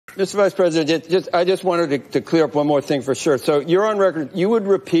Mr. Vice President, I just wanted to clear up one more thing for sure. So you're on record. You would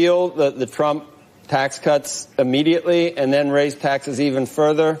repeal the Trump tax cuts immediately and then raise taxes even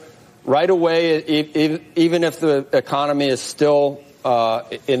further right away, even if the economy is still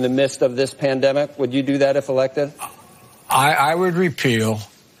in the midst of this pandemic? Would you do that if elected? I would repeal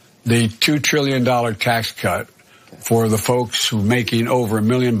the $2 trillion tax cut for the folks who are making over $1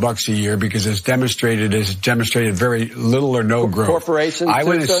 million a year, because it's demonstrated very little or no growth. Corporations, I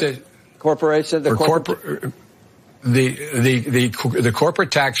would insist. Corporation, the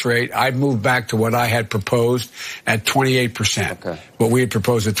corporate tax rate, I'd move back to what I had proposed at 28%. Okay. What we had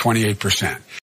proposed at 28%.